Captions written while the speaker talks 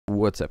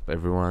What's up,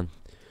 everyone?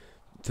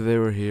 Today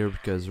we're here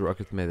because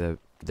Rocket made a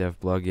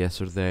Devblog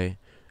yesterday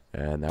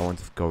and I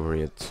wanted to cover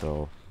it,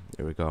 so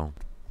here we go.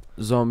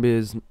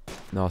 Zombies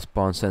now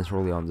spawn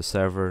centrally on the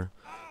server,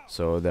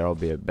 so there will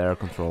be a better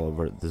control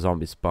over the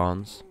zombie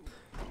spawns.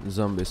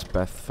 Zombies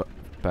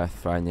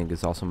pathfinding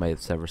is also made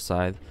server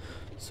side,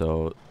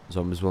 so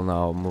zombies will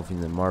now move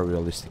in a more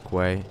realistic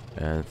way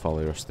and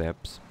follow your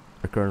steps.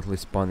 We're currently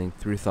spawning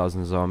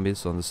 3000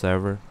 zombies on the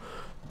server,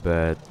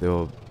 but there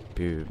will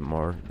be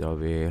more. They'll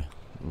be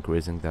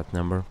increasing that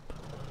number,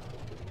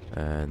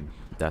 and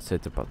that's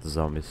it about the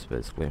zombies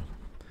basically.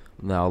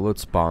 Now loot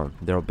spawn,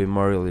 there will be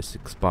more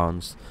realistic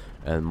spawns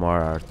and more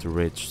hard to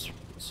reach,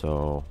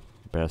 so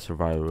better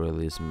survival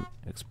realism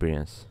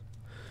experience.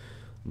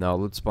 Now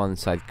loot spawn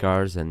inside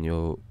cars, and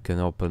you can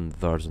open the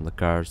doors on the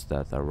cars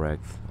that are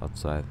wrecked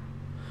outside,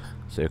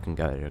 so you can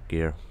gather your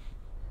gear.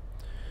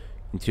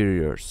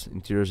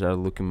 Interiors are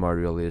looking more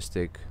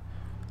realistic,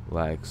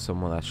 like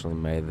someone actually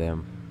made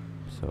them,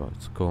 so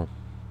it's cool.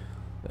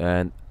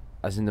 And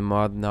as in the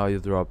mod, now you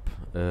drop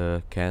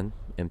a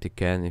empty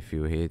can if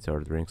you eat or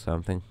drink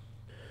something.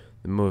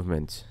 The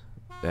movement,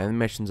 the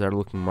animations are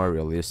looking more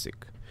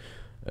realistic.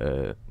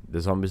 The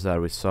zombies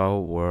that we saw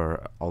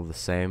were all the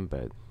same,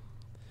 but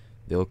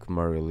they look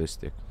more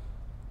realistic.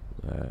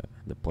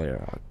 The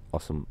player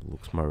also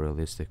looks more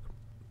realistic.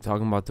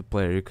 Talking about the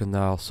player, you can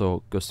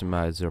also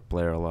customize your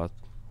player a lot,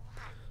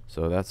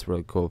 so that's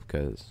really cool,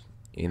 because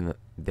in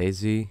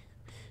DayZ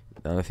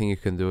the only thing you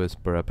can do is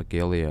put up a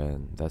ghillie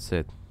and that's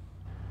it.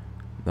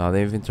 Now the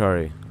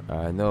inventory,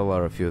 I know a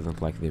lot of you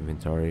don't like the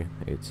inventory.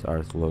 It's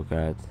hard to look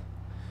at,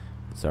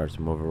 it's hard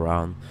to move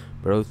around,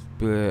 but it'll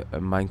be a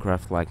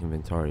Minecraft like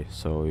inventory,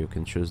 so you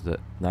can choose the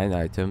 9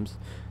 items,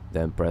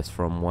 then press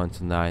from 1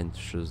 to 9 to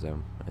choose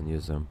them and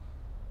use them,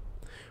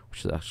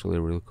 which is actually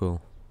really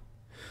cool.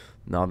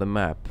 Now the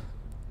map,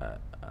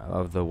 I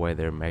love the way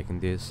they're making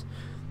this.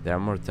 There are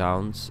more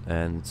towns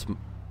and it's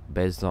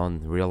based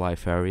on real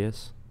life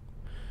areas,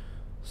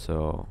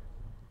 so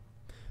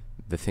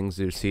the things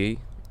you see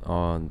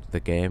on the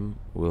game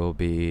will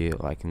be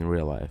like in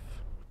real life.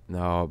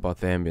 Now about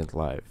the ambient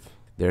life,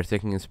 they're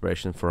taking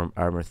inspiration from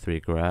Armor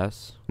 3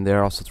 grass, and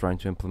they're also trying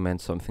to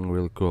implement something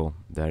really cool.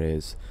 That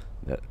is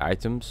that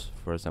items,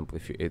 for example,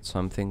 if you eat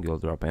something you'll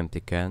drop empty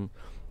can,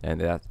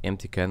 and that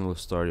empty can will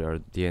store your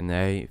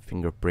DNA,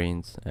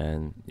 fingerprints,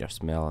 and your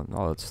smell and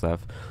all that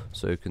stuff,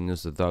 so you can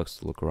use the dogs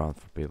to look around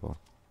for people,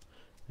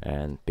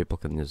 and people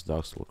can use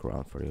dogs to look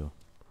around for you.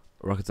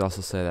 Rocket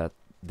also said that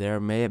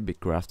there may be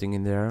crafting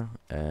in there,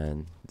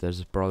 and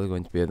there's probably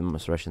going to be a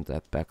demonstration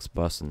at PAX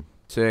Boston.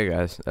 So yeah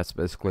guys, that's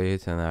basically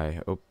it, and I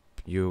hope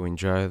you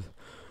enjoyed.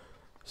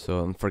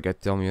 So don't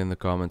forget to tell me in the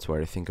comments what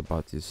you think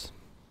about this.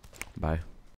 Bye.